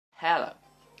Hello,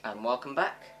 and welcome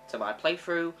back to my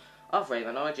playthrough of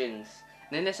Rayman Origins.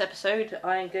 And in this episode,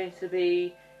 I am going to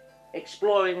be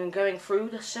exploring and going through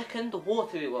the second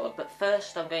Watery World. But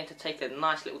first, I'm going to take a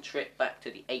nice little trip back to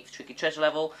the 8th Tricky Treasure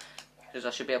level, because I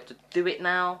should be able to do it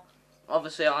now.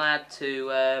 Obviously, I had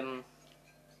to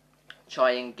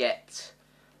try and get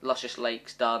Luscious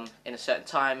Lakes done in a certain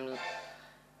time,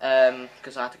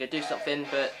 because I had to go do something,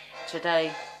 but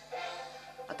today,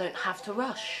 I don't have to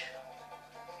rush.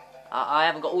 I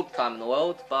haven't got all the time in the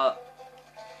world, but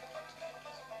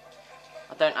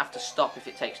I don't have to stop if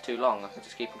it takes too long. I can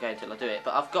just keep on going until I do it.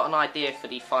 But I've got an idea for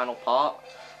the final part.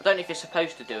 I don't know if you're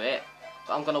supposed to do it,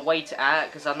 but I'm going to wait it out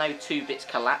because I know 2 bits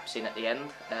collapsing at the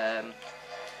end. And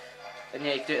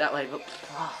yeah, you can do it that way, but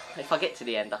if I get to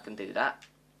the end, I can do that.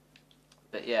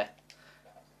 But yeah.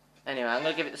 Anyway, I'm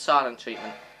going to give it the silent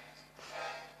treatment.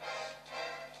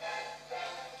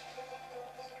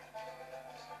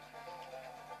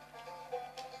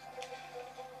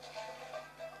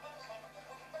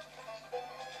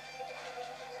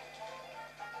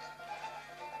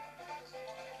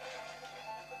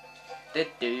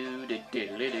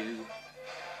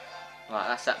 Right,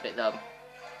 that's that bit done.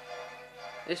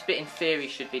 This bit in theory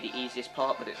should be the easiest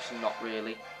part, but it's not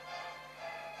really.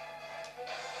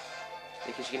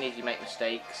 Because you can easily make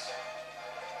mistakes.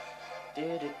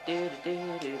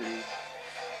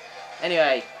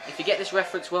 Anyway, if you get this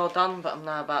reference, well done, but I'm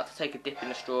now about to take a dip in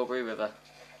the Strawberry River.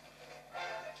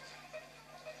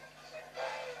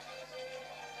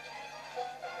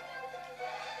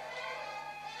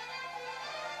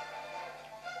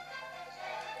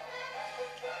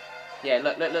 Yeah,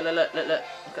 look at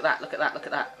that, look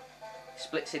at that. It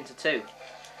splits into 2.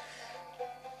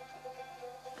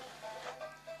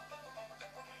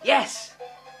 Yes!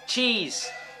 Cheese!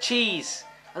 Cheese!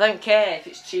 I don't care if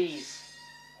it's cheese.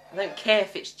 I don't care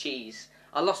if it's cheese.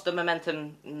 I lost the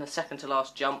momentum in the second to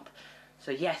last jump.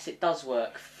 So yes, it does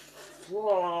work.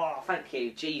 Oh, thank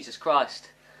you, Jesus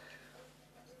Christ.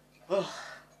 Oh.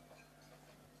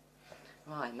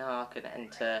 Right, now I can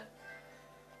enter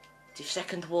the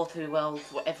second Watery World,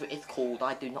 whatever it is called,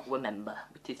 I do not remember,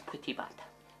 which is pretty bad.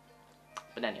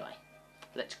 But anyway,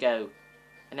 let's go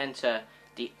and enter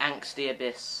the Angsty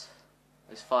Abyss.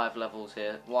 There's 5 levels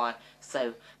here. Why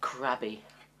so crabby?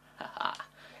 Haha.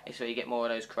 It's where you get more of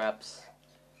those crabs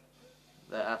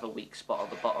that have a weak spot on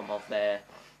the bottom of their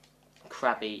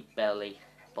crabby belly,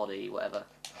 body, whatever.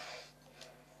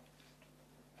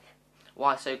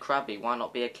 Why so crabby? Why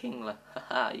not be a kingler?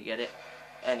 Haha, you get it?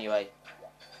 Anyway.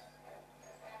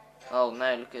 Oh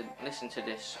no, listen to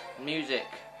this music.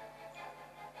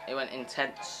 It went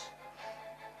intense.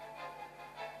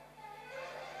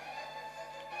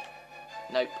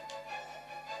 Nope.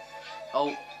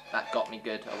 Oh, that got me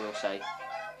good, I will say.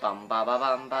 Bum ba ba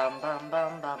bum bum bum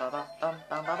bum ba ba ba bum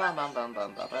bum ba bum bum bum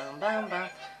bum ba bum bum bum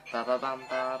ba ba bum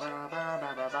ba ba ba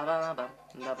ba ba ba bum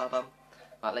ba ba bum.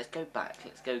 Right, let's go back.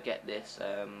 Let's go get this.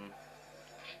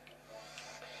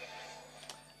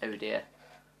 Oh dear.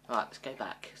 Right, let's go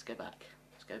back. Let's go back.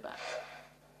 Let's go back.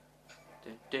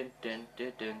 Dun dun dun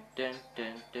dun dun dun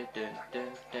dun dun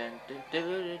dun dun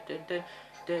dun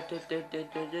dun dun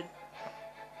dun dun.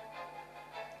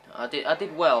 I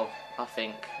did well, I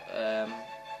think,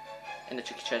 in the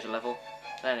Tricky Treasure level.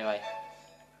 But anyway.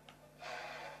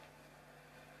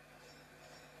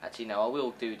 Actually, no, I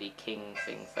will do the king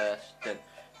thing first. Dun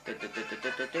dun dun dun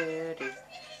dun dun dun dun.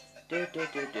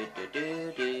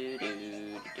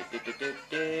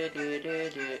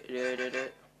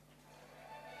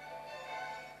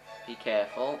 Be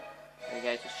careful. There you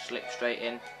go, just slip straight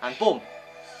in and boom!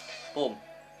 Boom.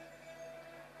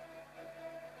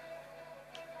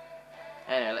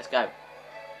 Anyway, let's go.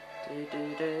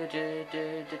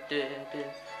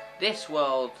 This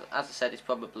world, as I said, is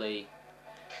probably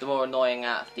the more annoying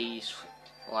out of these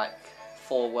like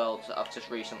 4 worlds that I've just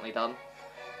recently done.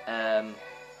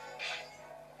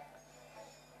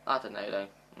 I don't know though.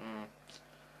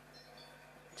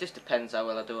 It just depends how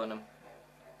well I do on them.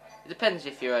 It depends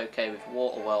if you're okay with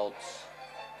water worlds.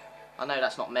 I know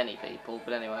that's not many people,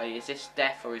 but anyway, is this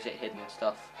death or is it hidden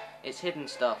stuff? It's hidden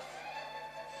stuff.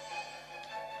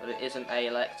 But it isn't a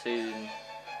Lectoon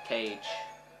cage.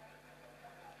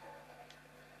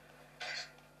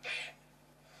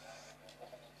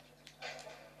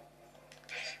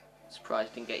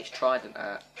 Surprised didn't get his trident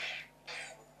out.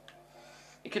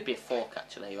 It could be a fork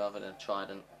actually, rather than a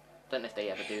trident. Don't know if they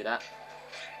ever do that.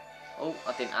 Oh,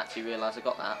 I didn't actually realise I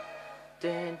got that. Is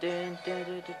there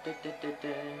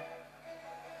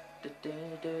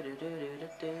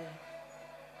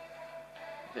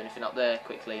anything up there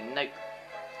quickly? Nope.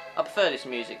 I prefer this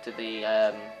music to the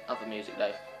other music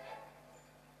though.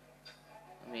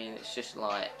 I mean, It's just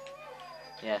like,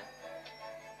 yeah.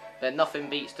 But nothing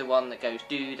beats the one that goes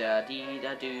do da dee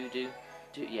da do do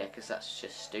do. Yeah, because that's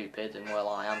just stupid, and well,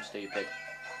 I am stupid.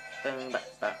 Boom.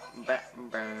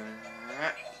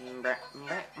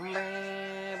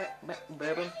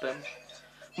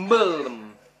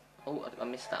 Oh, I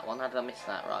missed that one. How did I miss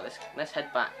that? Right, let's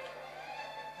head back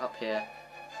up here.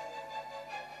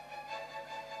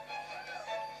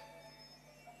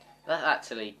 That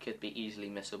actually could be easily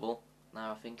missable,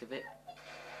 now I think of it.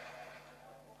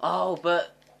 Oh,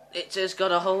 but it just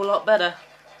got a whole lot better.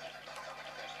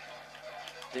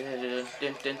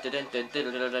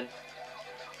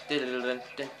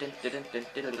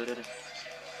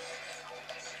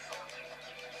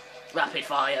 Rapid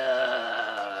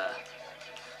fire!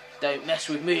 Don't mess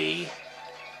with me!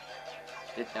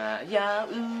 Yeah,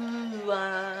 ooh,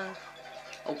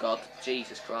 oh god,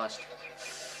 Jesus Christ.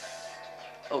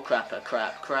 Oh crap,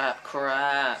 crap, crap,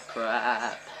 crap,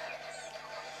 crap.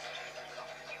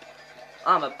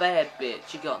 I'm a bad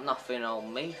bitch, you got nothing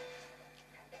on me.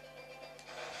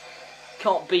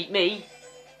 Can't beat me.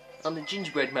 I'm the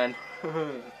gingerbread man.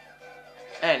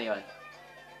 Anyway.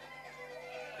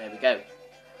 There we go.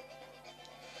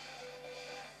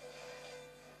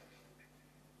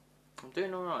 I'm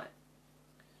doing alright.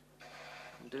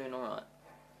 I'm doing alright.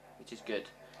 Which is good.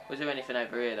 Was there anything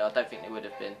over here though? I don't think there would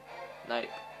have been. Nope.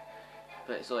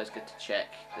 But it's always good to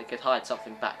check. They could hide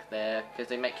something back there, because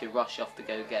they make you rush off to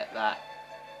go get that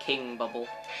king bubble.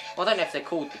 Well, I don't know if they're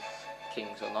called the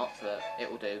kings or not, but it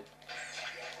will do.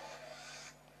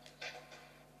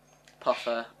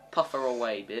 Puffer. Puffer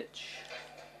away, bitch.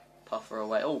 Puffer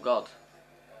away. Oh, God.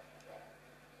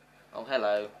 Oh,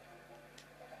 hello.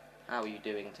 How are you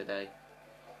doing today?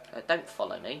 Don't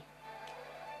follow me.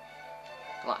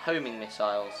 Like homing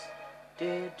missiles.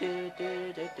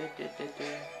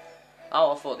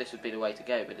 Oh, I thought this would be the way to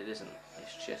go, but it isn't.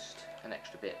 It's just an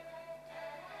extra bit.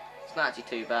 It's not actually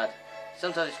too bad.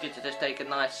 Sometimes it's good to just take a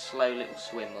nice, slow little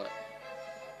swim. Look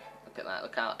at that.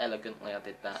 Look how elegantly I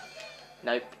did that.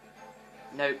 Nope.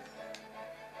 Nope.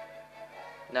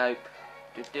 Nope.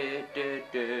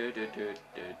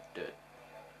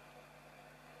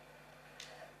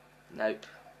 Nope.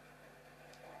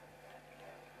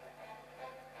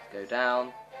 Go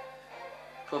down.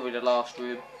 Probably the last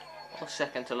room. Or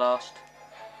second to last.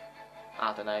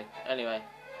 I don't know. Anyway.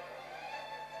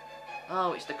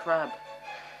 Oh, it's the crab.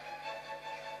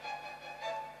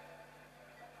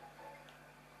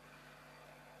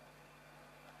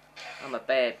 I'm a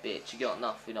bad bitch. You got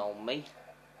nothing on me. You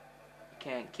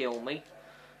can't kill me.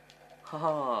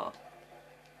 Haha.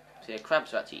 So yeah,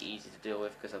 crabs are actually easy to deal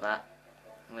with because of that.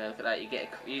 Yeah, look at that. You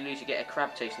usually get a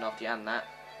crab chasing after you and that.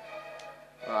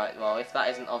 Right. Well, if that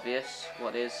isn't obvious,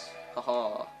 what is?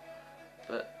 Haha.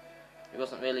 But it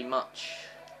wasn't really much.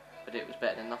 But it was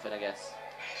better than nothing, I guess.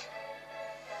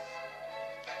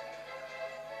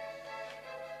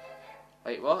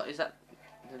 Wait, what? Is that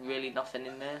really nothing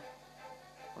in there?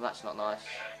 Well, that's not nice.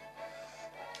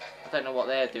 I don't know what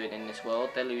they're doing in this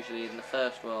world. They're usually in the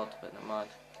first world, but never mind.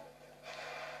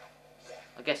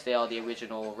 I guess they are the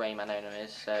original Rayman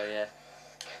enemies, so yeah.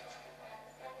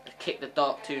 Kick the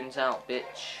Dark Toons out,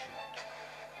 bitch.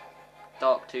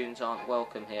 Dark Toons aren't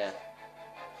welcome here.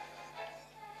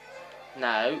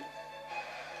 No.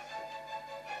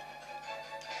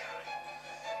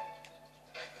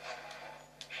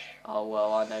 Oh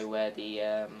well, I know where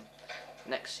the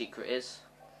next secret is.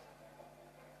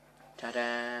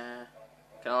 Ta-da!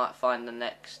 Can I like find the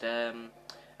next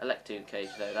Electoon cage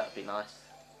though? That'd be nice.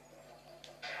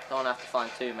 Don't have to find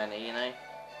too many, you know.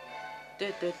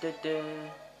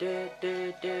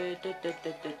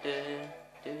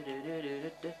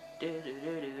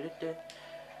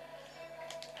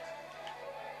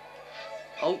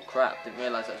 Oh crap! Didn't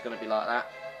realise that was going to be like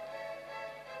that.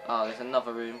 Oh, there's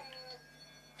another room.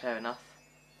 Fair enough.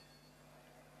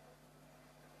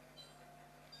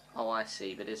 Oh, I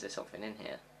see, but is there something in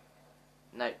here?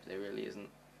 Nope, there really isn't.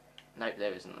 Nope,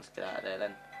 there isn't. Let's get out of there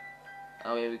then.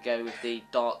 Oh, here we go with the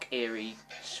dark, eerie,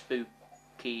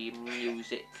 spooky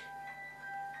music.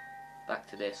 Back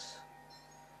to this.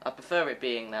 I prefer it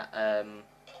being that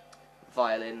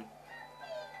violin,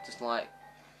 just like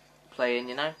playing,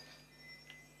 you know?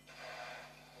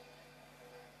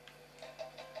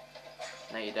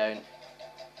 No, you don't.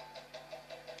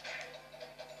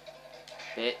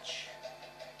 Bitch.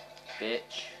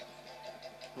 Bitch.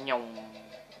 Nyong.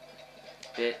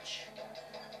 Bitch.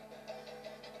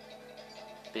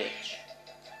 Bitch.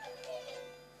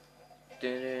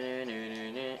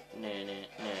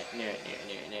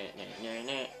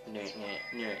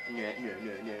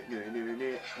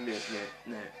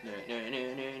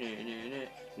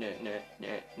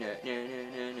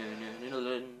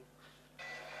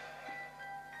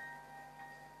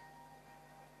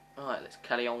 Alright, let's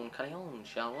carry on,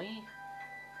 shall we?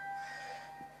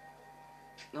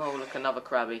 Oh, look, another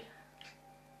crabby.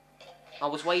 I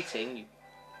was waiting, you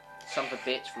son of a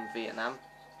bitch from Vietnam.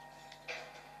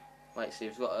 Wait, so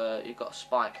you've got a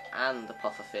spike and a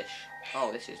puffer fish.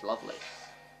 Oh, this is lovely.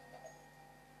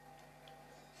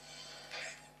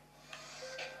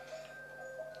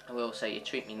 I will say you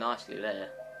treat me nicely there.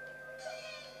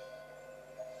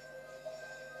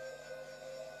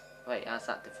 Wait, how's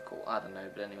that difficult? I don't know,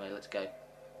 but anyway, let's go.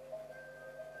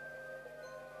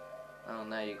 Oh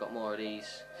no, you've got more of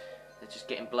these. They're just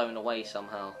getting blown away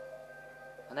somehow.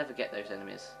 I never get those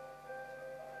enemies.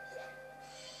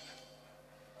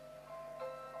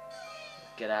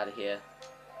 Get out of here.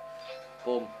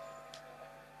 Boom.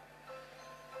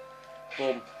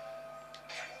 Boom.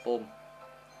 Boom.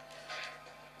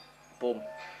 Boom.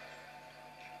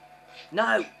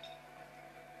 No!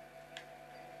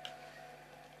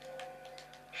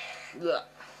 Ugh.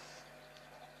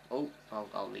 Oh,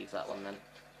 I'll leave that one then.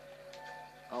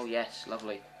 Oh yes,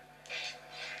 lovely.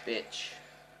 Bitch.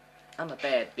 I'm a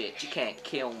bad bitch, you can't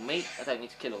kill me. I don't need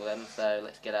to kill all them, so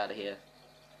let's get out of here.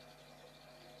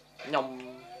 Nom.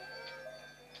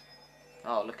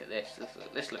 Oh, look at this.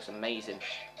 This looks amazing.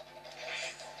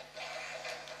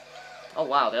 Oh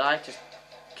wow, did I just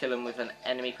kill him with an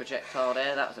enemy projectile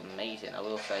there? That was amazing, I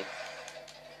will say.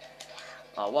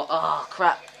 Oh, what? Oh,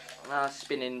 crap. Ah,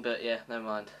 spinning, but yeah, never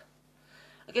mind.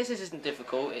 I guess this isn't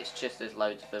difficult, it's just there's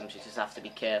loads of them, so you just have to be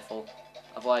careful.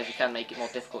 Otherwise you can make it more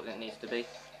difficult than it needs to be.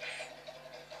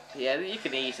 But yeah, you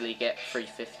can easily get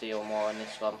 350 or more on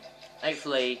this one.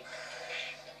 Hopefully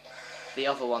the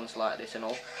other ones like this and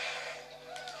all.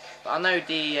 But I know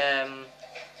the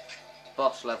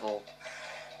boss level,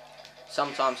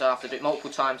 sometimes I have to do it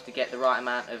multiple times to get the right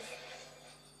amount of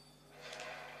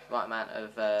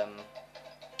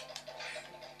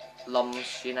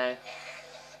lums, you know.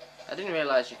 I didn't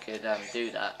realise you could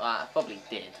do that. Well, I probably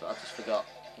did, but I just forgot,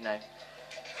 you know.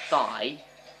 Die.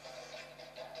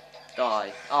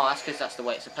 Oh, that's because that's the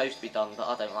way it's supposed to be done, but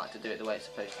I don't like to do it the way it's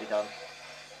supposed to be done.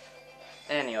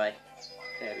 Anyway,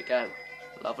 there we go.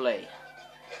 Lovely.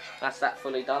 That's that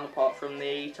fully done, apart from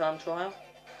the time trial.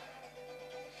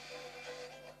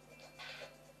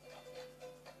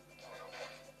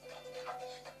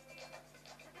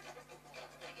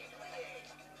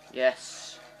 Yes.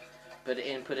 Put it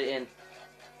in, put it in.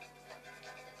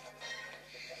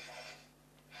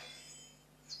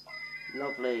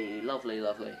 Lovely, lovely,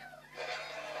 lovely.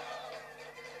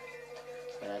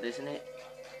 Bad, isn't it?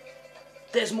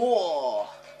 There's more!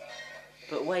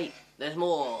 But wait, there's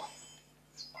more.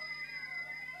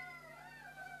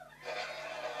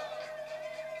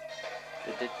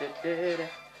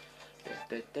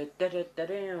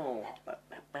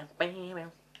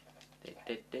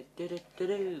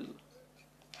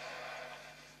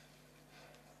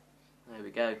 There we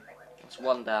go. That's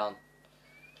one down.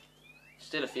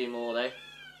 Still a few more though.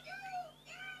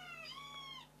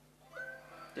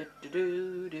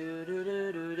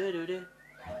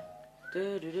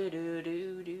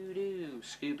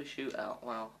 Scuba shootout.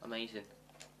 Wow, amazing.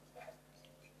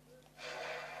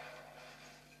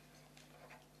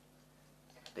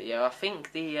 But yeah, I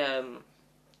think the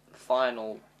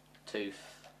final tooth,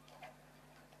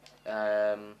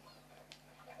 you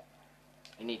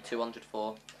need 200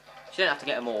 for. You don't have to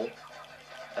get them all.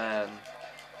 You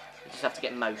just have to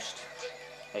get most.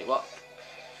 Wait, what?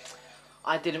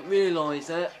 I didn't realise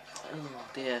that. Oh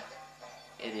dear.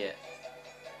 Idiot.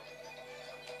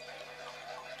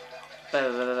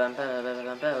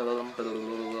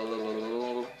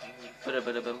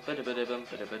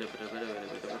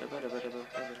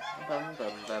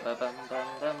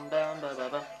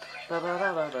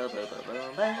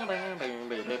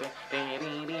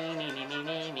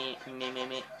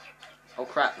 Oh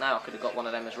crap, now I could have got one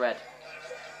of them as red.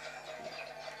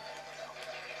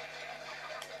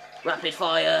 Rapid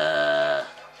fire!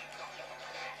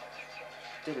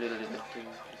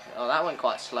 Oh, that went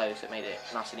quite slow, so it made it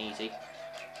nice and easy.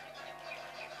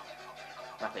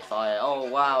 Rapid fire. Oh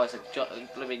wow, it's a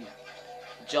blooming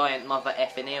giant mother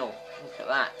effing eel. Look at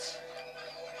that.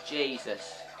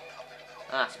 Jesus.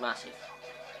 That's massive.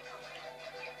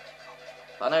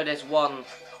 But I know there's one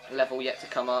level yet to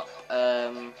come up.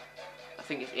 I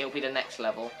think it'll be the next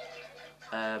level.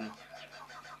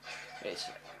 It's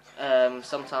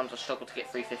sometimes I struggle to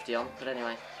get 350 on, but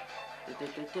anyway.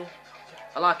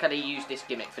 I like how they use this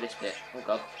gimmick for this bit. Oh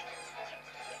god.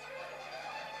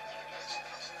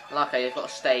 Like, okay, you've got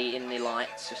to stay in the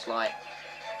lights, just like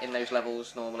in those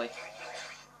levels normally.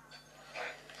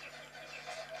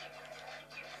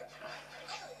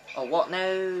 Oh, what?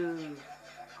 No!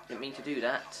 Didn't mean to do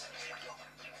that.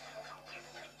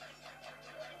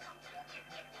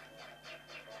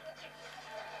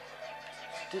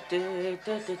 I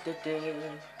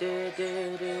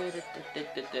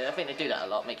think they do that a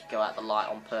lot, make you go out the light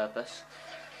on purpose.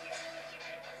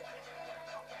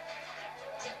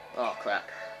 Oh crap.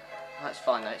 That's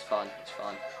fine though, it's fine, it's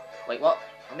fine. Wait, what?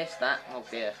 I missed that? Oh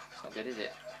dear, it's not good, is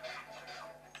it?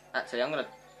 Actually, I'm gonna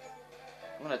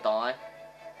die.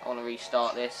 I wanna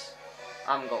restart this.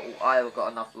 I haven't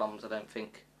got enough lums, I don't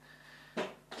think.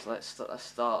 So let's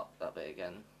start that bit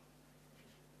again.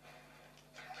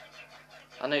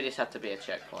 I know this had to be a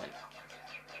checkpoint.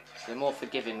 They're more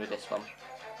forgiving with this one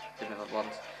than with other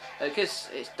ones. Because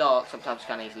it's dark, sometimes you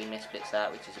can easily miss bits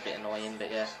out, which is a bit annoying, but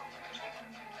yeah.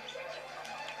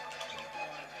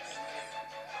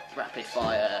 Rapid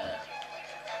fire.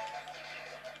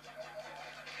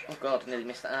 Oh god, I nearly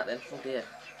missed that out then. Oh dear.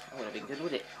 That would have been good,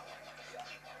 would it?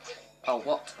 Oh,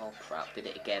 what? Oh crap, did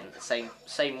it again. The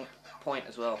same point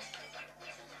as well.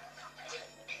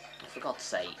 For God's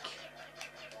sake.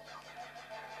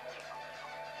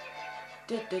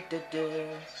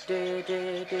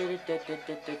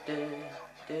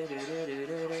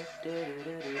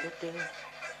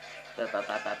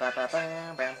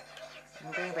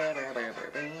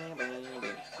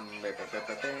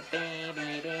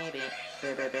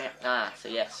 Ah, so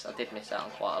yes, I did miss out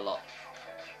on quite a lot.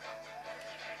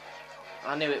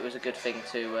 I knew it was a good thing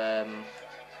to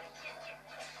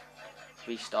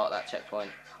restart that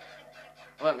checkpoint.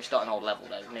 I won't restart an old level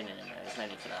though. No, there's no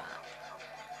need for that.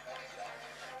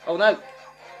 Oh no!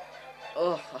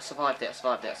 Oh, I survived it, I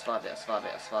survived it. I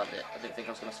didn't think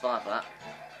I was going to survive that.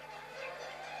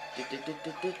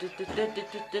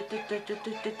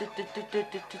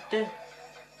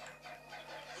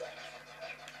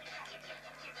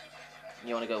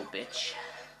 You want to go, bitch?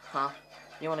 Huh?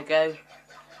 You want to go?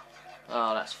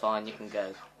 Oh, that's fine, you can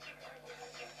go.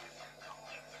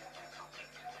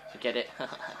 You get it? I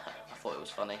thought it was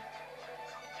funny.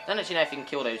 Don't actually know if you can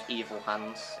kill those evil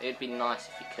hands. It'd be nice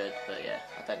if you could, but yeah,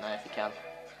 I don't know if you can.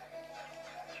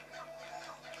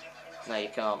 No, you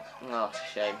can't. Oh, it's a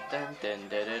shame.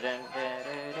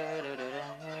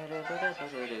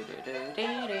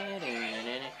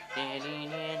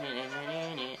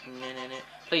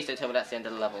 Please don't tell me that's the end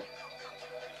of the level.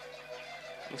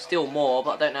 There's still more,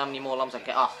 but I don't know how many more lums I can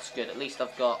get. Ah, it's good. At least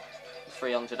I've got the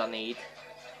 300 I need.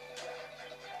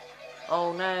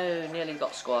 Oh no, nearly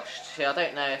got squashed. Yeah, I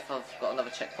don't know if I've got another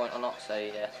checkpoint or not, so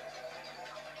yeah.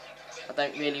 I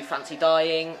don't really fancy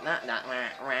dying.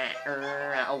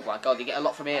 Oh my god, you get a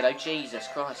lot from here though, Jesus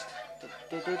Christ.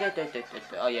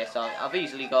 Oh yes, I've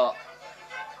easily got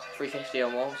 350 or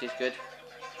more, which is good.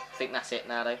 I think that's it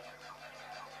now though.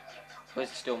 Where's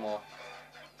there still more?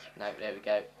 No, there we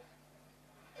go.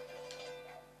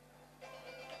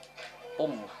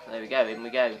 Boom, there we go, in we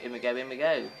go, in we go, in we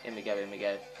go, in we go, in we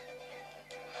go.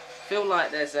 Feel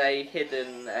like there's a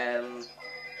hidden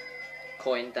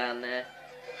coin down there.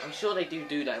 I'm sure they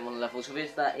do that in one of the levels. Or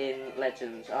is that in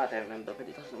Legends? I don't remember, but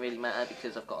it doesn't really matter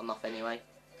because I've got enough anyway.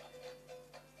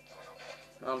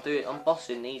 I'm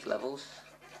bossing these levels.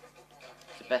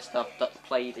 It's the best I've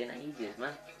played in ages,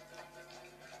 man.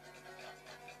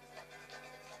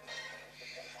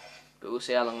 But we'll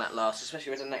see how long that lasts,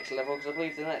 especially with the next level, because I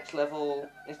believe the next level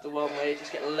is the one where you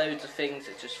just get loads of things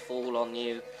that just fall on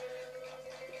you.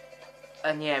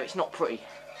 And yeah, it's not pretty.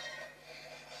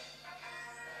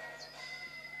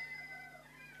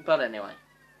 But anyway.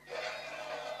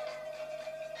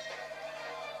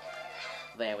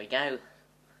 There we go.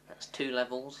 That's 2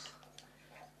 levels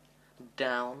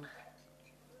down.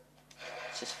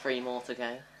 It's just 3 more to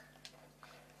go.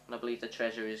 And I believe the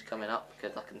treasure is coming up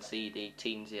because I can see the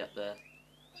teensy up there.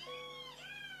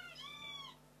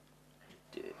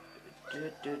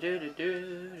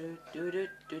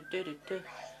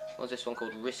 What's this one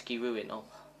called? Risky Ruin. Oh,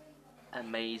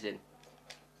 amazing.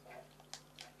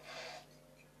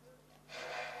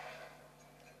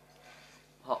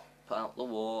 Hop out the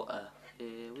water.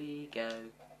 Here we go.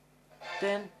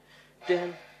 Dun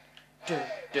dun dun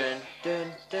dun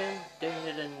dun dun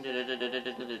dun.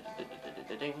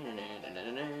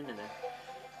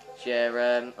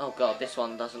 Yeah, oh god, this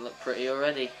one doesn't look pretty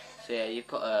already. So yeah, you've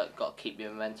got to keep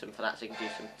your momentum for that, so you can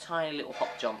do some tiny little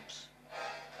hop jumps.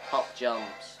 Hop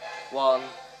jumps. 1,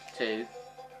 2,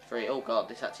 3. Oh god,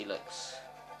 this actually looks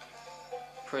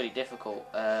pretty difficult.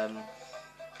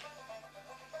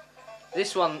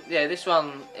 This one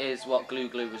is what Glue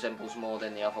resembles more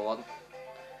than the other one.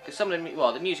 Because some of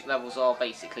the music levels are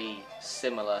basically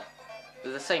similar.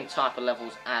 They're the same type of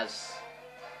levels as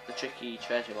the Tricky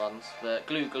Treasure ones, but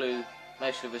Glue Glue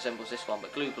mostly resembles this one,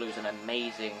 but Glue Glue is an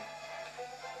amazing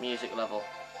music level.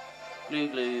 Glue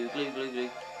Glue, Glue Glue Glue,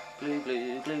 Glue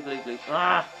Glue, Glue Glue Glue.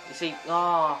 Ah! You see,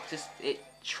 just it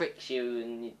tricks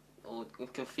you or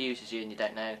confuses you and you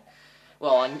don't know.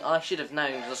 Well, I should have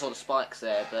known because I saw the spikes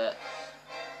there, but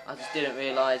I just didn't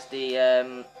realise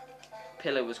the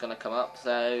pillar was going to come up,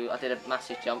 so I did a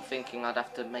massive jump thinking I'd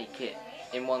have to make it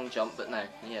in one jump, but no,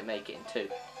 yeah, make it in two.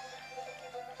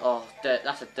 Oh,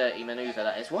 that's a dirty manoeuvre,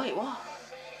 that is. Wait, what?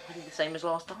 I did the same as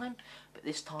last time, but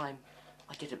this time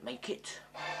I didn't make it.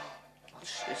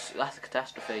 That's a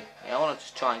catastrophe. Yeah, I want to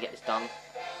just try and get this done.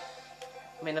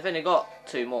 I mean, I've only got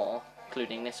 2 more,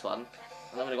 including this one.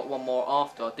 I've only got 1 more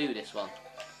after I do this one.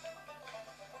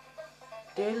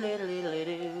 There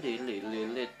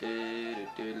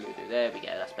we go,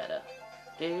 that's better.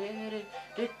 I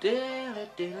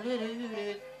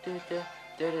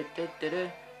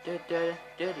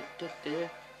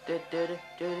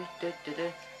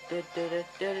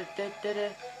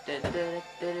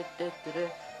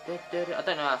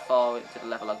don't know how far into the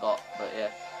level I got, but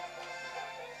yeah.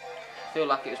 I feel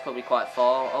like it was probably quite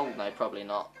far. Oh no, probably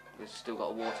not. We've still got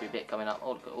a watery bit coming up.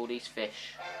 Oh, look at all these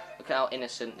fish. Look at how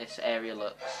innocent this area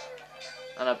looks.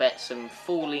 And I bet some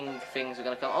falling things are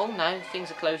going to come. Oh no,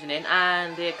 things are closing in.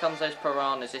 And here comes those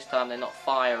piranhas. This time they're not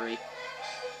fiery.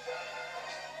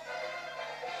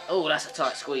 Oh, that's a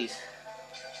tight squeeze.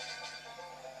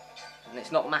 And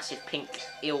it's not massive pink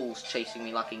eels chasing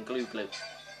me like in Glue Glue.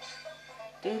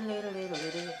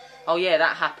 Oh yeah,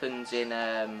 that happens in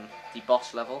the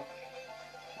boss level.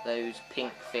 Those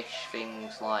pink fish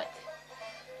things like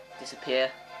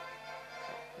disappear.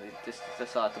 They just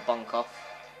decide to bunk off.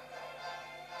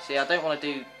 See, I don't want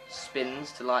to do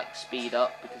spins to like speed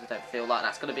up because I don't feel like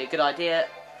that's going to be a good idea.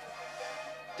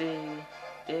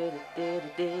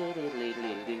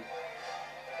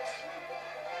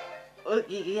 Oh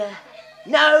yeah.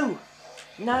 No!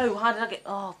 No! How did I get...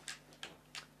 Oh.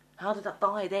 How did I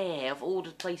die there? Of all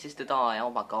the places to die. Oh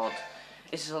my god.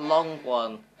 This is a long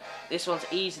one. This one's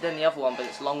easier than the other one, but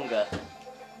it's longer.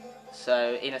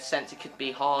 So, in a sense, it could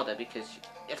be harder because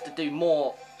you have to do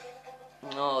more.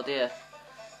 Oh dear.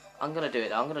 I'm gonna do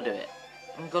it. I'm gonna do it.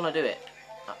 I'm gonna do it.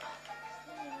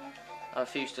 I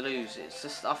refuse to lose. It's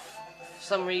just... for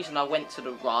some reason I went to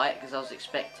the right because I was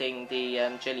expecting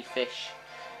the jellyfish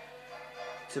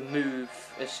to move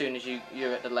as soon as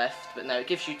you're at the left, but no, it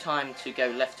gives you time to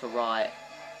go left to right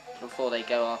before they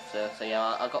go after. So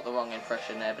yeah, I got the wrong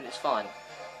impression there, but it's fine.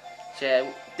 So yeah,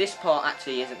 this part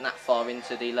actually isn't that far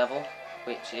into the level,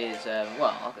 which is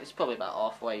well, it's probably about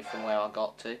halfway from where I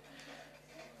got to.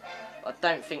 I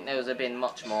don't think there was been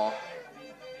much more.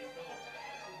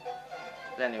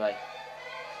 But anyway,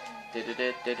 this is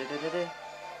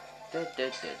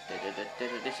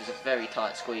a very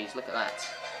tight squeeze. Look at that.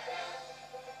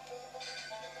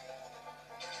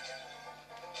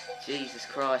 Jesus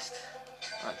Christ.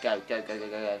 Right, go, go, go, go,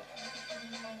 go, go.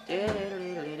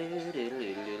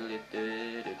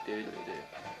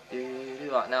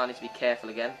 Right, now I need to be careful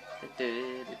again. I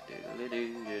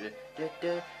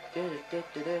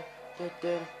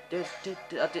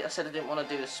said I didn't want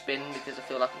to do a spin because I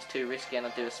feel like it's too risky and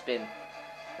I'd do a spin.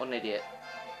 What an idiot.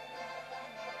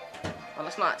 Well,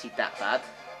 that's not actually that bad.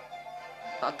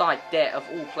 I died there of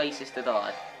all places to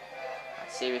die.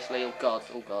 Seriously, oh god,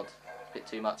 oh god. Bit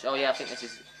too much. Oh yeah, I think this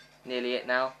is nearly it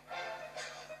now.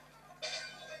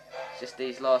 Just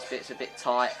these last bits a bit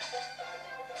tight.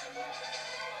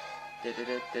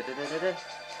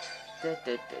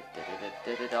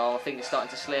 Oh, I think it's starting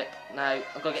to slip. No,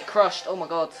 I've got to get crushed. Oh my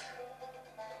god.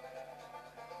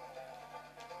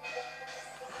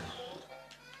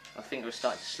 My finger was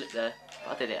starting to slip there.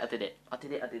 I did it, I did it. I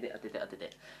did it, I did it, I did it, I did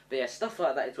it. But yeah, stuff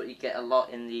like that is what you get a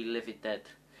lot in the Livid Dead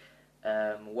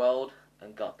world.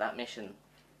 And god, that mission.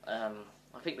 I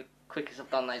think the quickest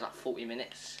I've done that is like 40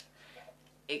 minutes.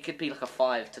 It could be like a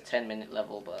 5 to 10 minute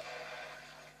level, but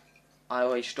I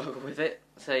always struggle with it.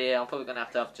 So yeah, I'm probably going to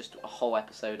have just a whole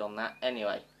episode on that.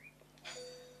 Anyway.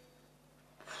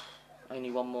 Only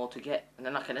 1 more to get, and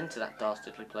then I can enter that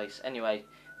dastardly place. Anyway,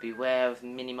 beware of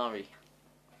Minnie Murray.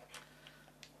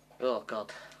 Oh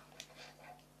god.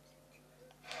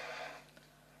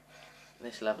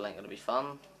 This level ain't going to be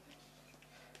fun.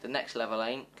 The next level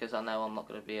ain't, because I know I'm not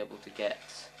going to be able to get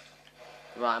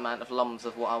the right amount of lumps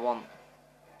of what I want.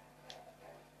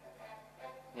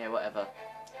 Yeah, whatever.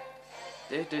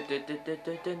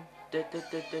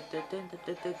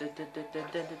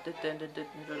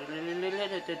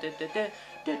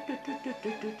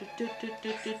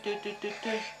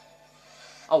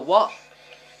 Oh, what?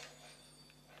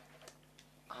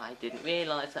 I didn't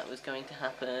realise that was going to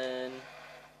happen.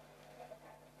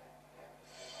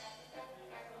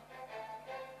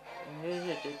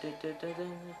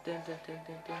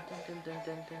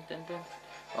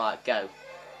 Right, go.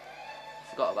 I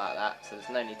forgot about that, so there's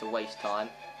no need to waste time.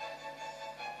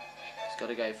 Just got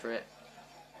to go for it.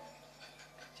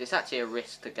 So it's actually a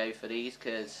risk to go for these,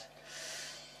 because...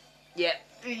 yeah.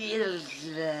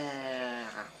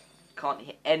 Can't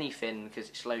hit anything because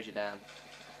it slows you down.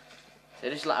 So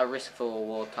this is like a risk for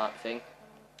reward type thing.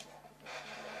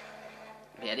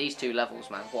 Yeah, these two levels,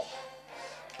 man. Whoa.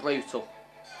 Brutal.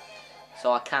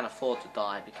 So I can afford to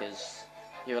die because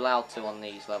you're allowed to on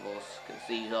these levels, because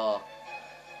these are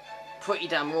pretty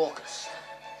damn raucous.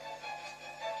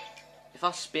 If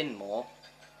I spin more,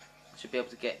 I should be able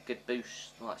to get good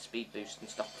boosts, like speed boosts and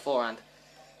stuff beforehand.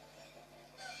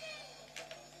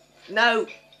 No!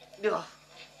 Ugh.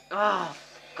 Ah,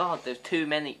 God, there's too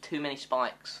many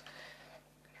spikes.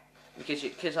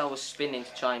 Because I was spinning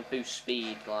to try and boost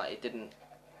speed, like it didn't.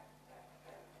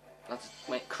 I just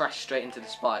went crash straight into the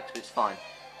spikes, but it's fine.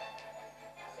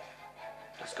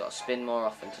 Just got to spin more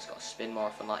often. Just got to spin more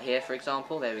often. Like here, for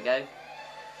example. There we go.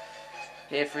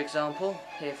 Here, for example.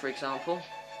 Here, for example.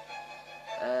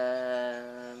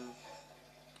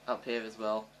 Up here as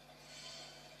well.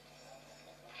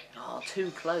 Oh,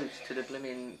 too close to the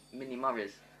blimmin' mini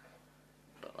Murrays.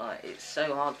 But like, it's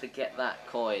so hard to get that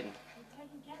coin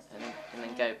and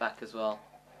then go back as well.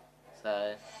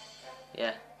 So,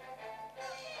 yeah.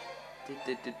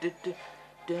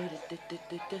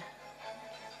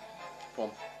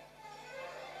 Boom.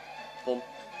 Boom.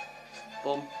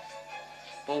 Boom.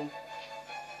 Boom.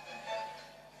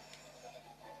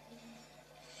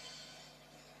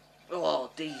 Oh,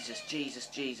 Jesus, Jesus,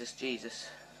 Jesus, Jesus.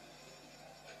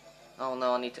 Oh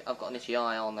no, I've got an itchy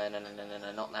eye. Oh no, no, no, no, no,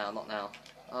 no, not now, not now.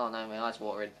 Oh no, my eye's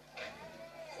watering.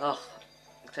 Oh,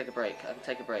 I can take a break, I can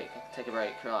take a break, I can take a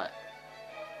break, right.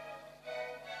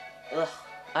 Ugh,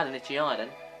 I had an itchy eye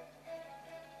then.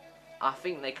 I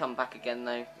think they come back again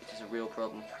though, which is a real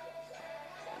problem.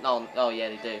 No, oh yeah,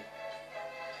 they do.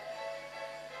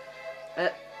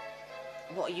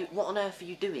 What on earth are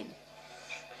you doing?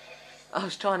 I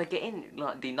was trying to get in,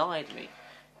 like, denied me.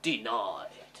 Denied.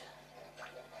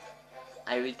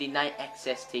 I will deny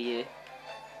access to you.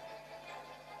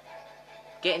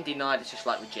 Getting denied is just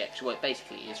like rejection. Well, it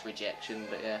basically is rejection,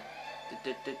 but yeah.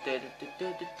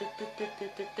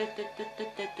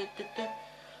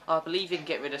 I believe you can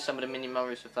get rid of some of the mini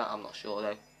Murrays with that. I'm not sure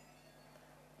though.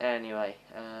 Anyway,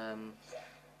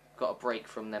 got a break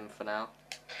from them for now.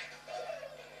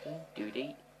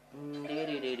 Doody,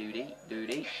 doody, doody,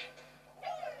 doody.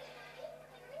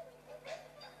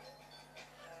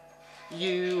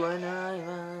 You and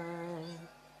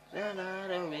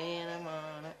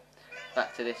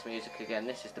back to this music again.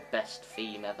 This is the best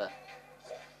theme ever.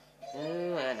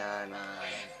 You and I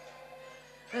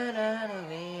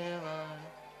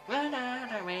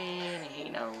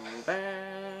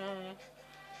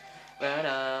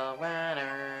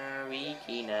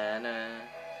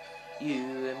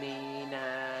you and me,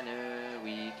 nana,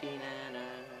 wiki nana.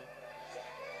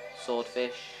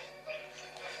 Swordfish.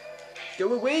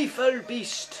 Go away, foul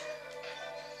beast!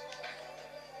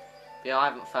 Yeah, I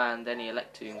haven't found any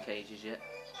Electoon cages yet.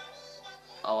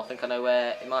 Oh, I think I know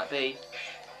where it might be.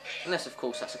 Unless, of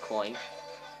course, that's a coin.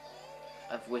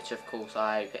 Of which, of course,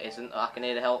 I hope it isn't. I can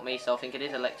hear to help me, so I think it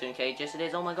is Electoon cage. Yes, it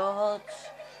is. Oh my god!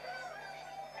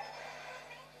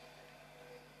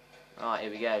 Alright,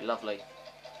 here we go. Lovely.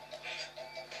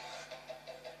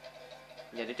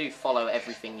 Yeah, they do follow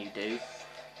everything you do.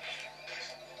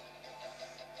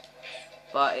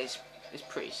 But it's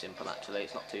pretty simple, actually.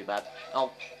 It's not too bad.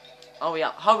 Oh, hurry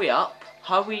up! Hurry up!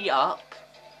 Hurry up!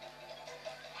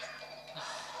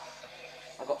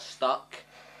 I got stuck,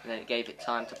 and then it gave it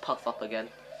time to puff up again.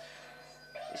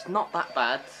 It's not that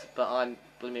bad, but I'm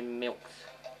blooming milked.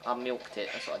 I milked it.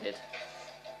 That's what I did.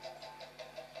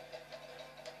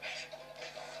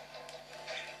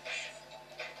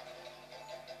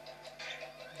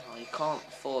 Oh, you can't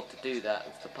afford to do that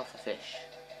with the puffer fish.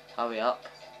 Hurry up.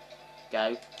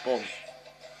 Go. Boom.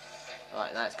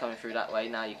 Right, now it's coming through that way.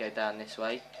 Now you go down this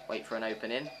way. Wait for an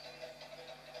opening.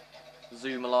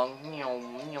 Zoom along.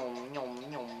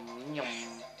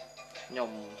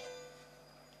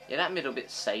 Yeah, that middle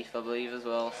bit's safe, I believe, as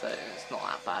well, so it's not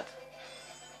that bad.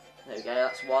 There we go,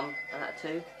 that's one out of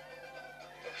two.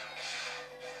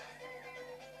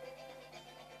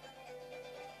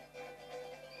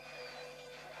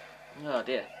 Oh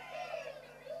dear.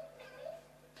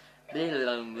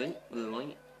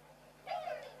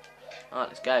 Alright,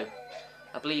 let's go.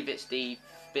 I believe it's the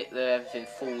bit that everything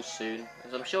falls soon.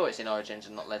 Because I'm sure it's in Origins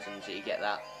and not Legends that you get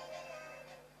that.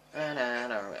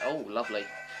 Oh, lovely.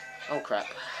 Oh, crap.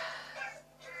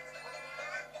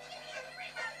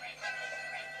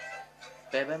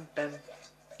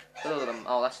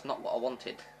 Oh, that's not what I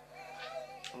wanted.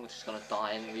 I'm just gonna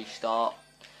die and restart.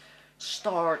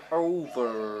 Start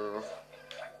over.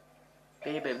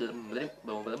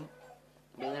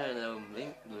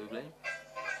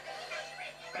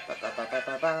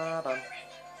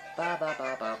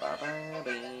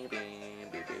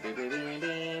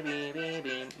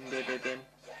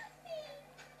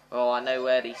 Oh, I know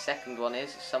where the second one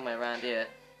is. It's somewhere around here.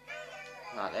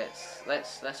 Right,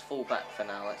 let's fall back for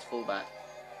now. Let's fall back.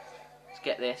 Let's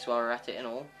get this while we're at it and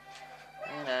all.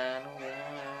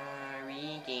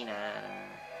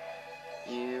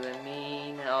 You and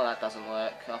me. Oh, that doesn't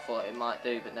work. I thought it might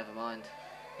do, but never mind.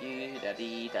 You da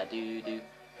dee da doo doo.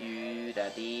 You da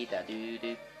dee da doo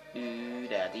doo. You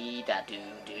da dee da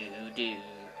doo doo doo.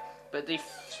 But the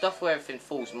stuff where everything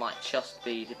falls might just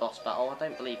be the boss battle. I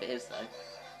don't believe it is though.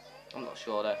 I'm not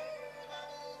sure though.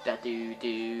 Da doo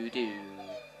doo doo.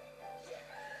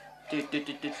 Do do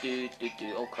do do do do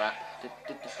do. Oh crap. Do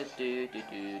do do do do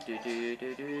do do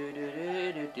do do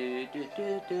do do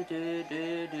do do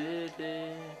do do do.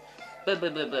 Blah blah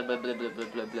blah blah blah blah blah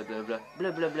blah blah blah blah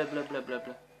blah blah blah blah blah blah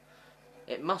blah.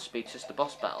 It must be just the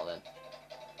boss battle then.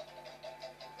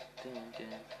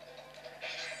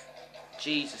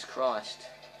 Jesus Christ.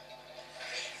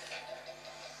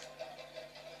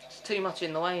 It's too much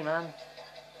in the way, man.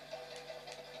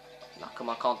 No, come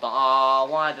on, I can't die. Oh,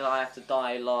 why did I have to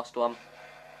die last one?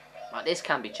 Right, this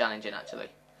can be challenging actually.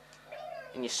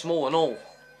 And you're small and all.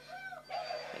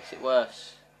 Makes it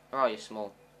worse. Or are you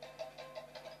small?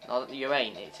 No, you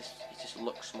ain't. It just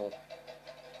looks small.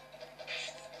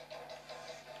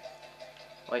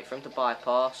 Wait for him to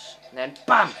bypass. And then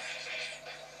BAM!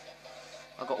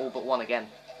 I got all but one again.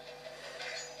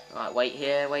 Right, wait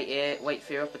here, wait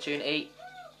for your opportunity.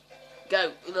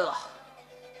 Go! Ugh.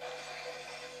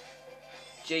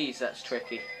 Jeez, that's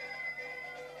tricky.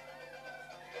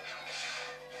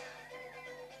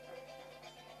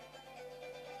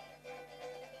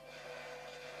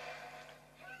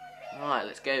 Right,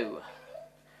 let's go.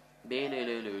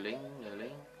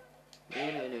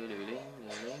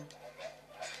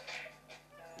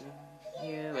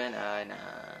 You and I now.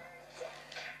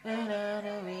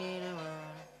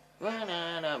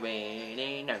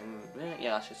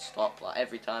 Yeah, I should stop like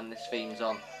every time this theme's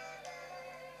on.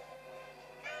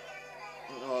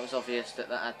 Well, it was obvious that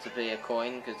had to be a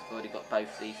coin because I've already got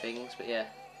both these things, but yeah.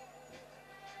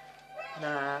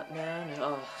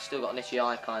 Oh, still got an itchy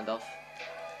eye, kind of.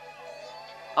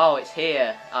 Oh, it's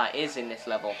here. Ah, it is in this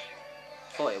level.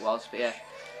 Thought it was, but yeah.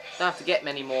 Don't have to get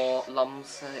many more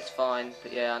lums, and it's fine.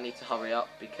 But yeah, I need to hurry up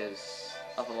because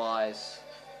otherwise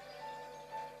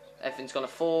everything's gonna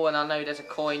fall. And I know there's a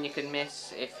coin you can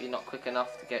miss if you're not quick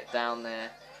enough to get down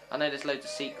there. I know there's loads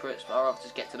of secrets, but I'd rather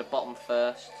just get to the bottom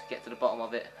first. Get to the bottom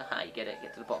of it. Haha, you get it.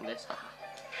 Get to the bottom of this. Haha.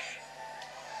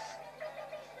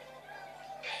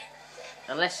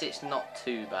 Unless it's not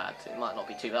too bad. It might not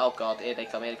be too bad. Oh god, here they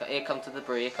come. Here comes the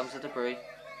debris. Here comes the debris.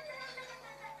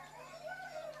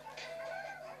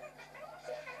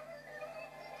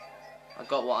 I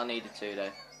got what I needed to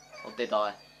though. Or did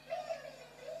I? I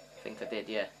think I did,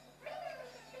 yeah.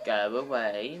 Go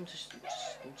away. I'm just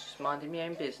minding my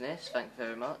own business. Thank you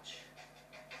very much.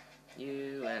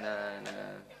 You and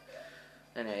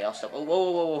anyway, I'll stop. Oh,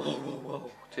 whoa, whoa, whoa, whoa, whoa,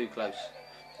 whoa. Too close.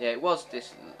 Yeah, it was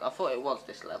this. I thought it was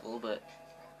this level, but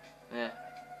yeah.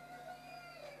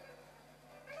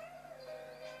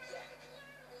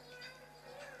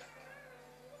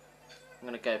 I'm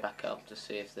gonna go back up to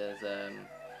see if there's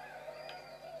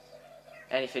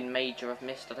anything major I've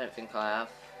missed. I don't think I have.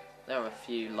 There are a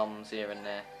few lums here and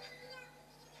there.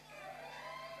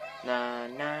 Na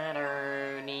na na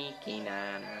niki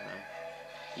na na.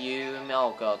 You and me.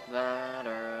 Oh god. Na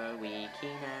na wiki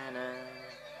na na.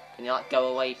 Can you like go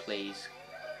away, please?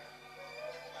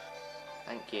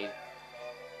 Thank you.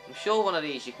 I'm sure one of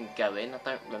these you can go in. I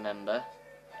don't remember.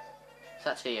 It's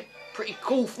actually a pretty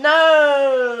cool.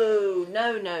 No!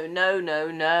 No! No! No! No!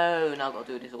 No! Now I've got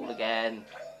to do this all again.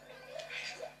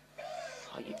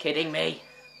 Are you kidding me?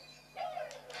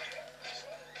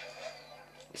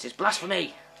 This is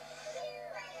blasphemy!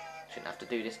 Shouldn't have to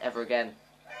do this ever again.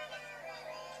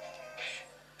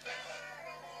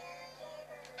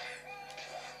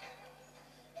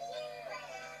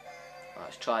 Right,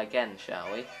 let's try again,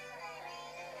 shall we?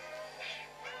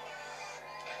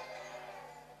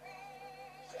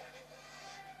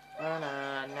 Na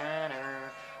na na na.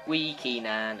 Wiki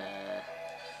na na.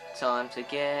 Time to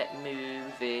get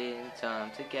moving.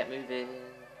 Time to get moving.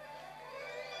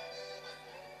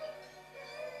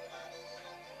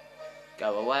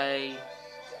 Go away.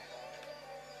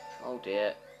 Oh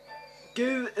dear.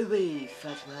 Go away,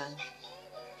 fat man.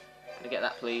 Can I get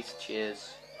that, please?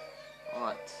 Cheers.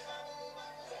 Alright.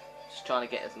 Just trying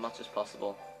to get as much as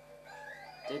possible.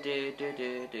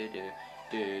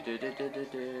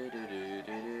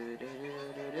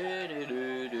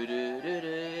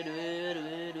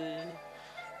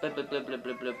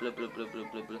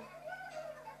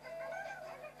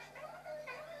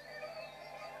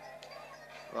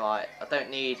 Right, I don't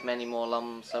need many more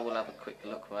lumps, so we'll have a quick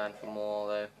look around for more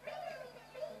though.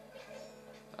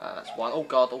 That's one. Oh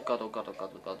god, oh god, oh god, oh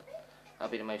god, oh god.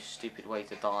 That'd be the most stupid way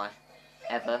to die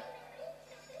ever.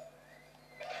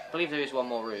 I believe there is one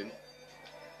more room.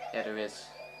 Yeah, there is.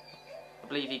 I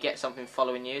believe you get something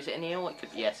following you. Is it an eel? It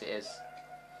could be. Yes, it is.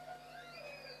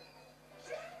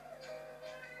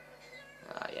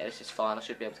 Ah, yeah, this is fine. I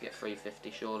should be able to get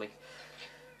 350, surely.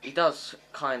 He does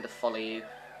kind of follow you.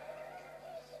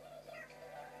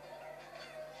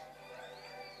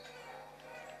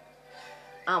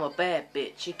 I'm a bad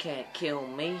bitch, you can't kill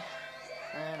me.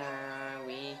 Na-na,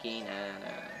 weaky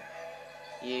na-na.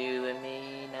 You and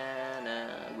me,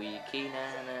 na-na, weaky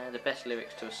na-na. The best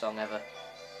lyrics to a song ever.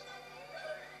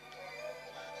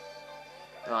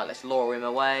 Right, let's lure him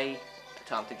away.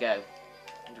 Time to go.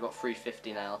 We've got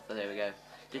 350 now, so there we go.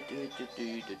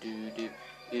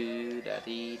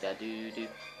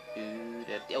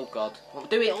 Oh god, what am I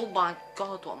doing? Oh my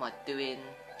god, what am I doing?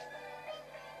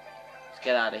 Let's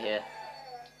get out of here.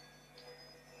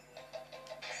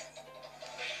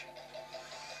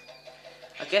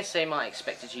 I guess they might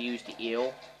expect us to use the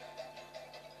eel,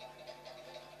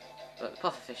 but the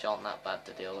pufferfish aren't that bad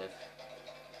to deal with.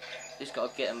 Just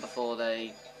got to get them before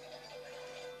they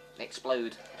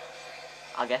explode,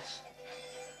 I guess.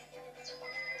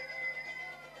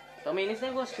 I mean, if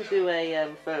there was to do a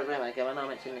third remake, I know I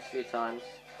mentioned this a few times.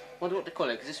 I wonder what to call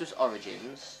it, because this was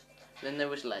Origins, then there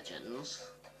was Legends.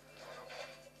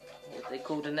 What they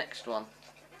called the next one?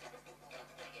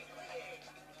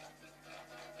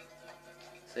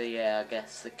 So yeah, I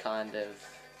guess they kind of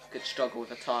could struggle with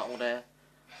the title there.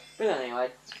 But anyway,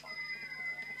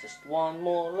 just one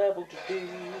more level to do.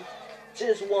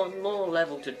 Just one more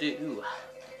level to do.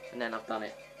 And then I've done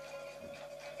it.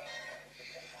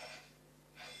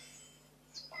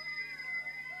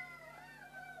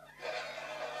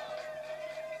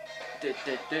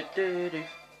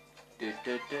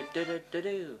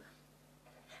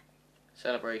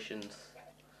 Celebrations.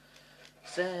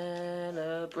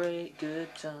 Celebrate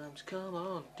good times, come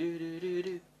on, do do do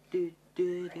do do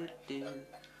do do do.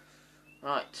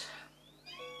 Right.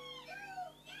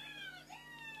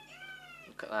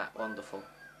 Look at that, wonderful.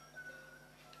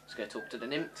 Let's go talk to the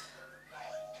nymph.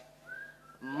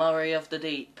 Murray of the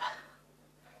Deep.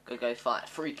 Go fight a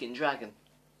freaking dragon.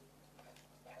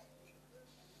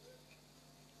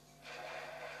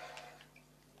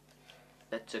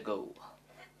 Let's go.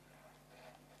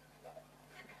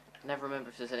 Never remember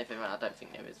if there's anything around. I don't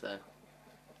think there is though.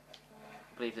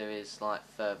 I believe there is, like,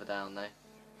 further down though.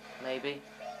 Maybe.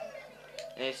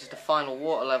 Yeah, it's just the final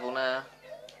water level now.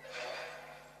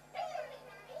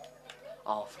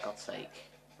 Oh, for God's sake.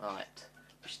 Right.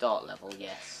 Restart level,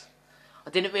 yes. I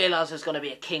didn't realise there was going to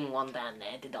be a king one down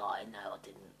there, did I? No, I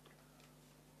didn't.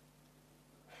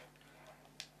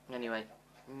 Anyway.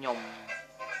 Nyom.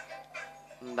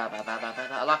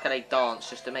 I like how they dance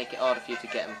just to make it harder for you to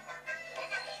get them.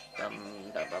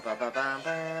 Look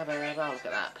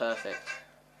at that, perfect.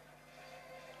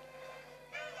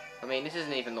 I mean, this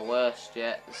isn't even the worst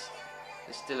yet.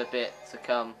 There's still a bit to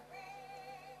come.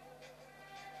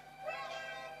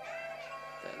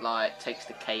 That, like, takes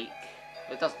the cake.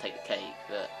 Well, it doesn't take the cake,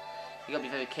 but you gotta be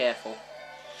very careful.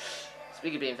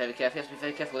 Speaking of being very careful, you have to be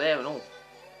very careful there and all.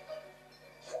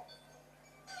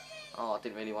 Oh, I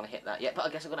didn't really want to hit that yet, but I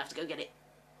guess I'm gonna have to go get it.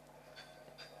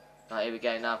 Right, here we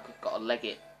go. Now I've got to leg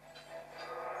it.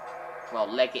 Well,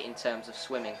 leg it in terms of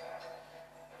swimming,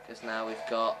 because now we've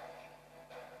got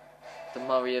the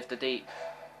Murray of the Deep.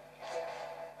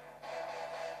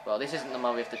 Well, this isn't the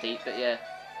Murray of the Deep, but yeah.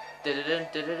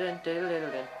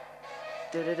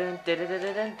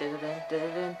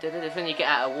 It's when you get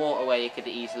out of water where you could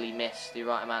easily miss the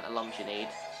right amount of lumps you need.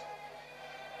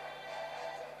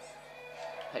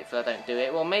 Hopefully I don't do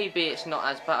it. Well, maybe it's not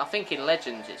as bad. I think in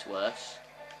Legends it's worse.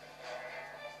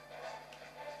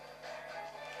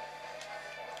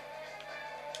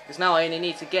 Because now I only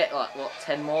need to get, like, what,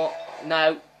 10 more?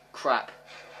 No. Crap.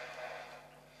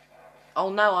 Oh,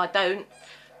 no, I don't.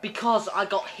 Because I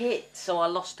got hit, so I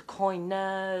lost the coin.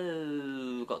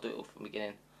 No. Got to do it all from the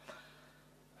beginning.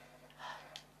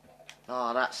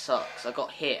 Oh, that sucks. I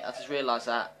got hit. I just realised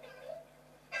that.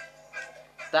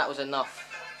 That was enough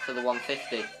for the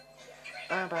 150.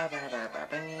 Oh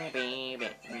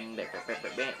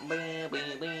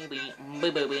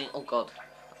god.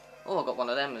 Oh, I got one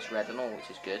of them as red and all, which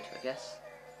is good, I guess.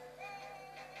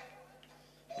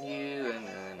 You and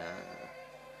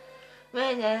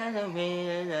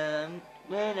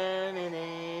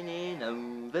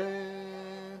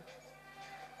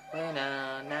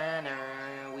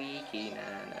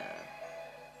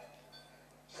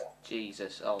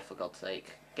Jesus, oh for God's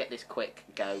sake. Get this quick,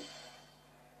 go.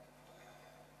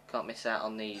 Can't miss out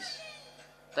on these.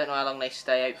 Don't know how long they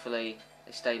stay, hopefully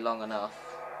they stay long enough.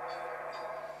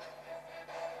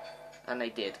 And they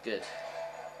did, good.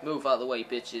 Move out of the way,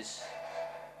 bitches.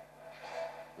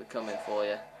 We're coming for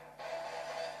you.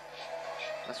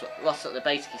 That's what they're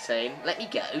basically saying. Let me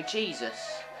go,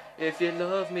 Jesus. If you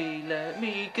love me, let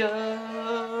me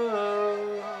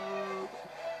go.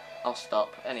 I'll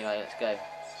stop. Anyway, let's go.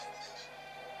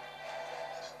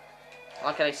 I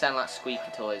like how they sound like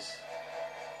squeaky toys.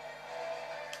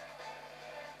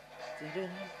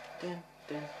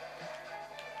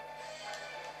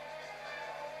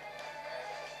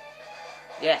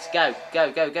 Yes, go,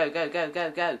 go, go, go, go, go,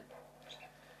 go, go.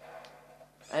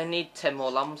 I need 10 more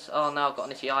lums. Oh no, I've got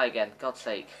an itchy eye again. God's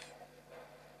sake.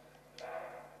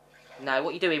 No,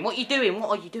 what are you doing? What are you doing? What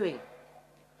are you doing?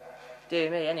 Dear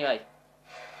me, anyway.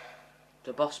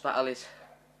 The boss battle is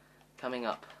coming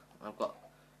up. I've got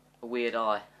a weird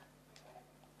eye.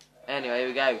 Anyway, here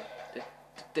we go.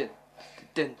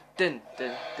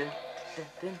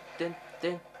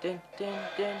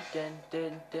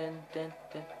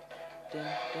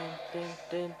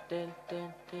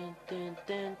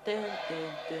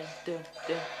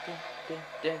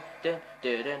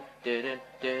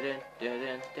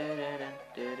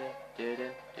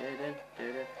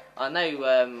 I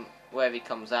know where he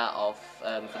comes out of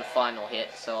for the final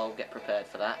hit, so I'll get prepared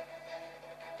for that.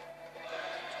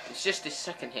 It's just this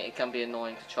second hit, it can be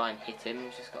annoying to try and hit him.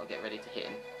 You've just got to get ready to hit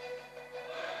him.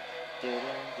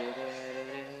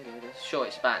 Sure,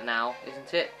 it's about now,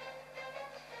 isn't it?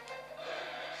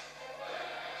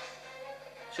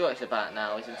 Sure, it's about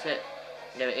now, isn't it?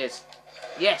 There it is.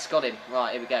 Yes, got him.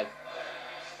 Right, here we go.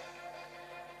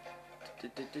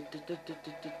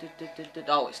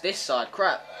 Oh, it's this side.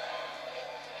 Crap.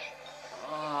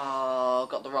 Oh,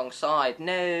 got the wrong side.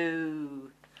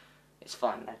 No. It's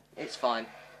fine, though. It's fine.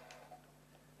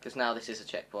 Because now this is a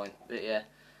checkpoint. But yeah.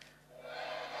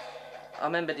 I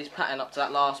remembered his pattern up to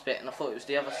that last bit and I thought it was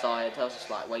the other side. I was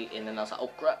just like waiting and I was like, oh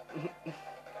crap.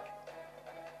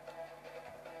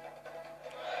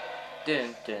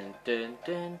 Dun dun dun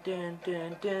dun dun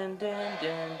dun dun dun dun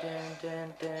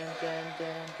dun dun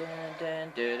dun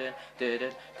dun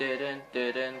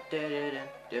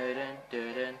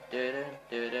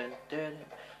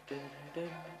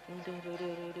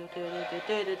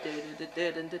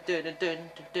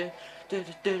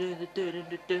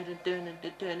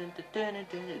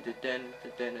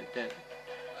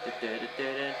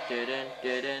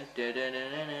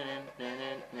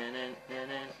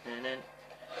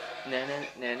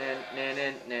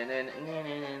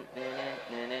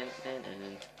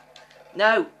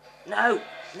No, no,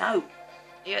 no.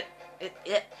 Yeah,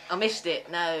 I missed it.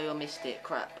 No, I missed it.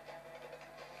 Crap.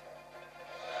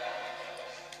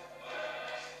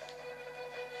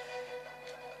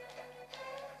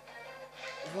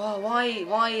 Well,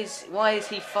 why is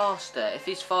he faster? If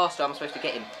he's faster, I'm supposed to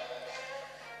get him.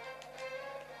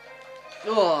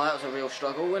 Oh, that was a real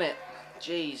struggle, wasn't it?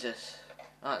 Jesus.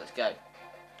 Alright, let's go.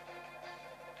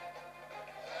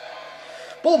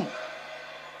 Boom!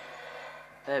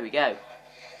 There we go.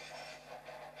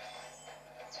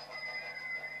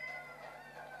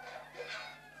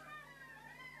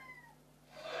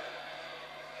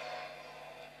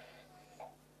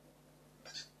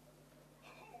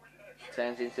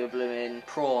 Turns into a blooming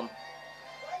prawn.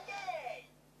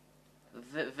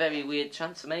 Very weird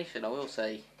transformation, I will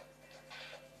say.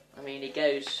 I mean, he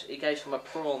goes from a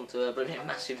prawn to a blooming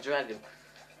massive dragon.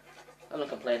 I'm not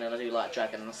complaining, I do like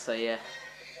dragons, so yeah.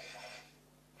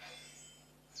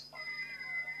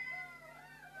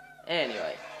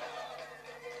 Anyway.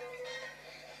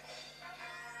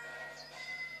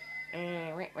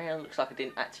 Well, looks like I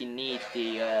didn't actually need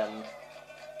the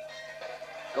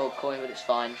gold coin, but it's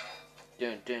fine.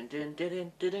 Dun dun dun dun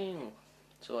dun dun dun.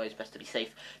 It's always best to be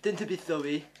safe than to be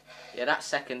sorry. Yeah, that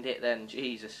second hit then,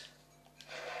 Jesus.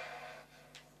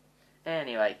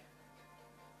 Anyway.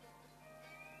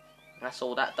 That's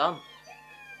all that done.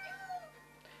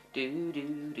 Do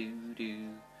do do do.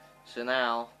 So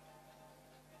now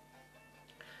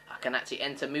I can actually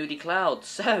enter Moody Cloud.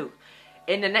 So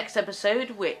In the next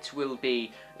episode, which will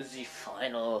be the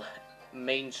final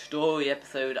main story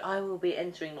episode, I will be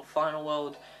entering the final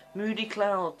world, Moody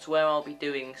Clouds, where I'll be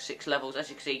doing 6 levels. As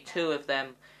you can see, 2 of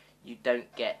them you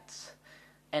don't get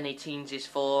any teensies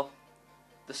for.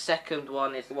 The second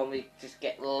one is the one where you just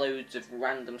get loads of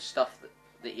random stuff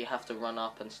that you have to run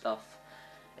up and stuff.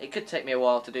 It could take me a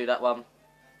while to do that one,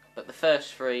 but the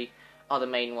first 3 are the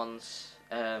main ones,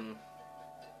 where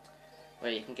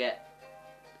you can get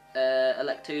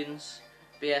Electoons.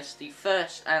 But yes, the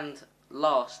first and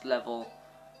last level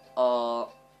are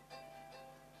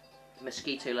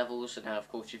mosquito levels, and now of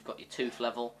course you've got your tooth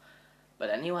level. But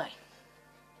anyway,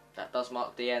 that does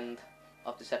mark the end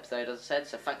of this episode, as I said,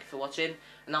 so thank you for watching,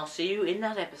 and I'll see you in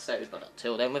that episode. But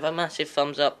until then, with a massive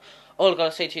thumbs up, all I've got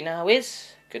to say to you now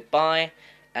is goodbye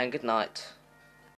and good night.